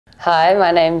Hi, my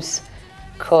name's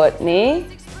Courtney.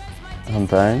 I'm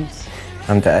Bones.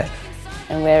 I'm Dave.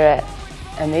 And we're at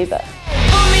Amoeba.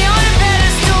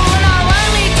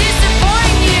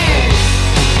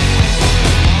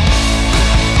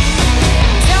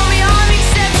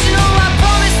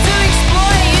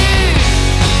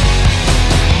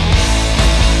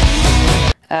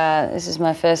 This is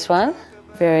my first one.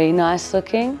 Very nice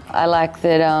looking. I like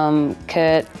that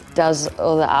Kurt does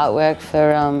all the artwork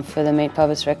for the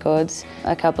METZ records.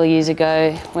 A couple of years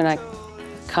ago, when I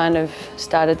kind of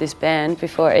started this band,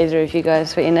 before either of you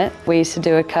guys were in it, we used to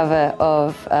do a cover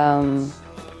of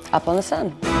Up on the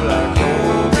Sun.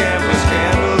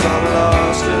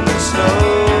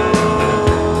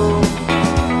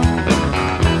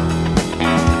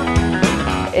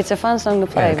 It's a fun song to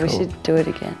play. Yeah, cool. We should do it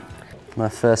again. My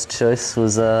first choice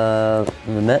was the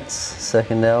METZ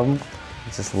second album. I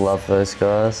just love those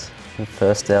guys. The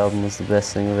first album was the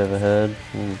best thing I've ever heard.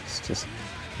 It's just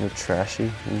real trashy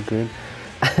and good.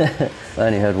 I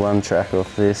only heard one track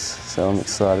off this, so I'm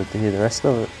excited to hear the rest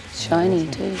of it. Shiny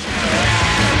too.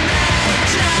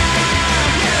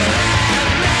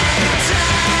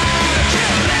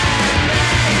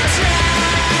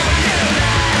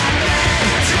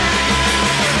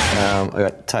 I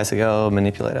got Tysa Girl,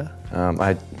 Manipulator.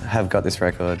 I have got this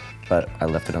record, but I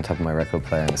left it on top of my record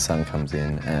player and the sun comes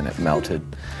in and it melted.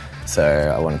 So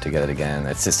I wanted to get it again.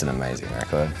 It's just an amazing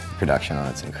record. The production on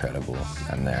it's incredible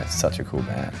and they're such a cool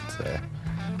band. So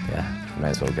yeah, may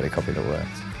as well get a copy that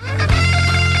works.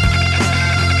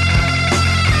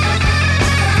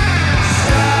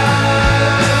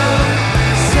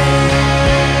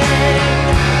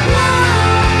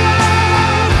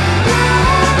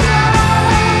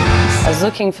 I was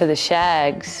looking for the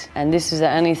Shags, and this is the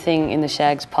only thing in the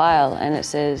Shags pile, and it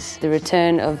says, the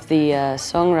return of the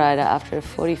songwriter after a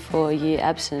 44-year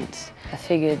absence. I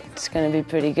figured it's going to be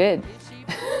pretty good.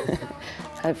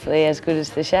 Hopefully as good as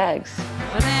the Shags.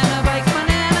 Banana bike,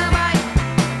 banana bike.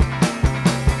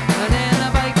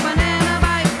 Banana bike, banana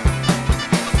bike.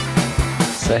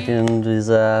 Second is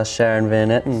Sharon Van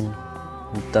Etten.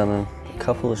 I've done a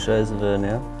couple of shows of her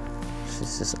now.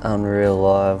 She's just unreal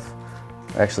live.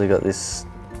 I actually got this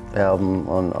album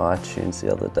on iTunes the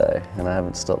other day and I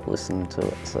haven't stopped listening to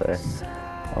it, so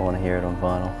I want to hear it on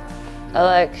vinyl. I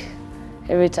like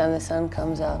Every Time the Sun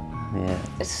Comes Up. Yeah.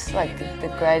 It's like the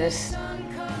greatest,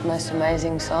 most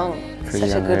amazing song. Pretty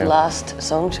Such unreal. a good last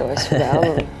song choice for the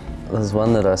album. There's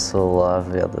one that I saw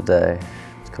live the other day.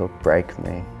 It's called Break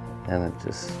Me, and it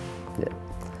just, yeah,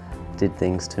 did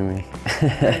things to me.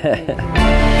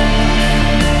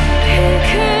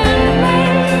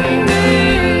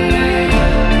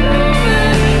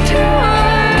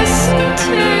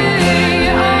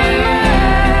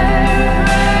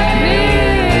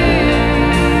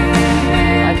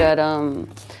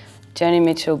 Joni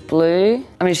Mitchell Blue.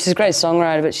 I mean, she's a great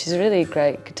songwriter, but she's a really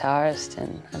great guitarist,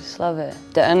 and I just love her.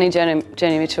 The only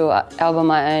Joni Mitchell album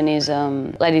I own is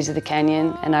Ladies of the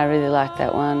Canyon, and I really like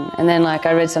that one. And then, like,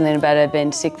 I read something about her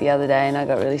being sick the other day, and I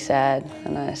got really sad,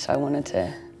 and so I wanted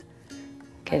to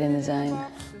get in the zone,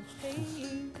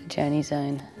 the Joni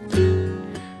zone.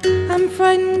 I'm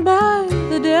frightened by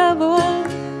the devil,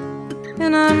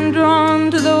 and I'm drawn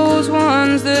to those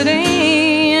ones that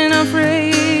ain't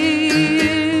afraid.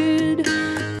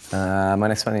 My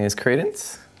next one is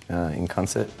Credence in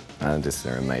concert. Just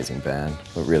an amazing band,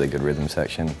 a really good rhythm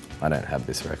section. I don't have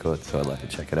this record, so I'd like to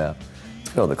check it out. It's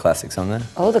got all the classics on there.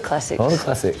 All the classics. All the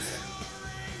classics.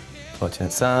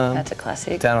 Fortunate Son. That's a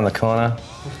classic. Down on the Corner.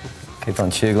 Keep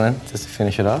on Chugling, just to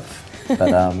finish it off.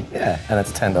 But yeah, and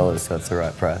it's $10, so it's the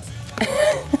right price.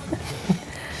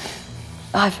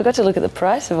 Oh, I forgot to look at the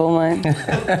price of all mine.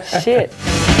 Shit.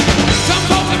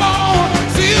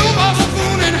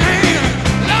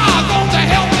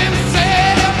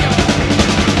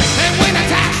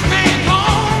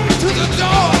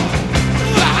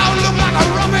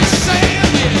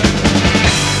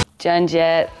 Joan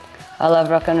Jett, I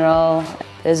love rock and roll.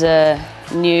 There's a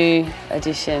new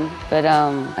edition, but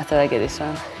I thought I'd get this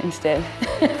one instead.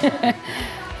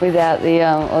 Without the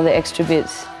all the extra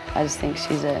bits. I just think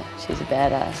she's a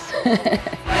badass.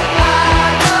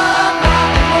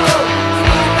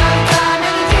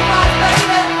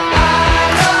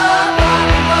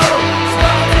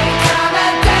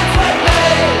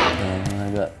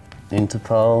 I got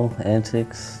Interpol,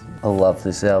 Antics. I loved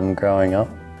this album growing up.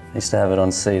 I used to have it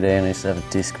on CD and I used to have a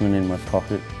Discman in my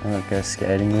pocket and I'd go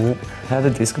skating with it. How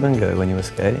did Discman go when you were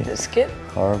skating? Did it skip?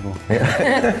 Horrible.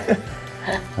 Yeah.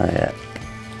 Oh yeah,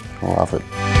 I love it.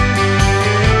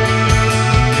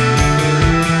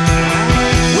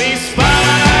 We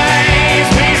spies,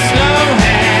 we slow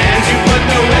hands, you put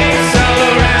the weights all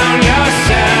around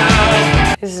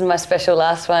This is my special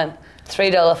last one.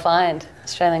 $3 find,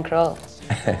 Australian Crawl.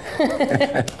 Do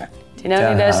you know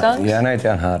any of those songs? Yeah, I know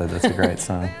Downhearted, that's a great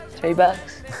song. $3.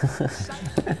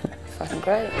 Fucking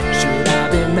great. Should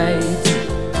I be made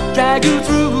to drag you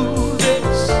through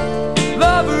this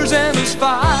lovers endless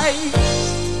fight?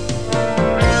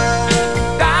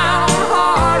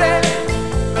 Downhearted,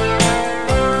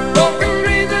 broken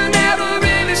reason never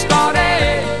really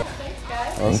started.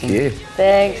 Thank you.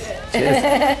 Thanks.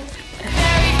 Cheers.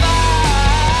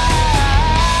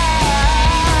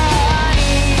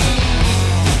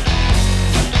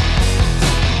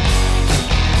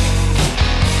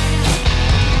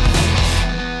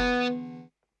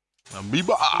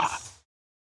 Amoeba.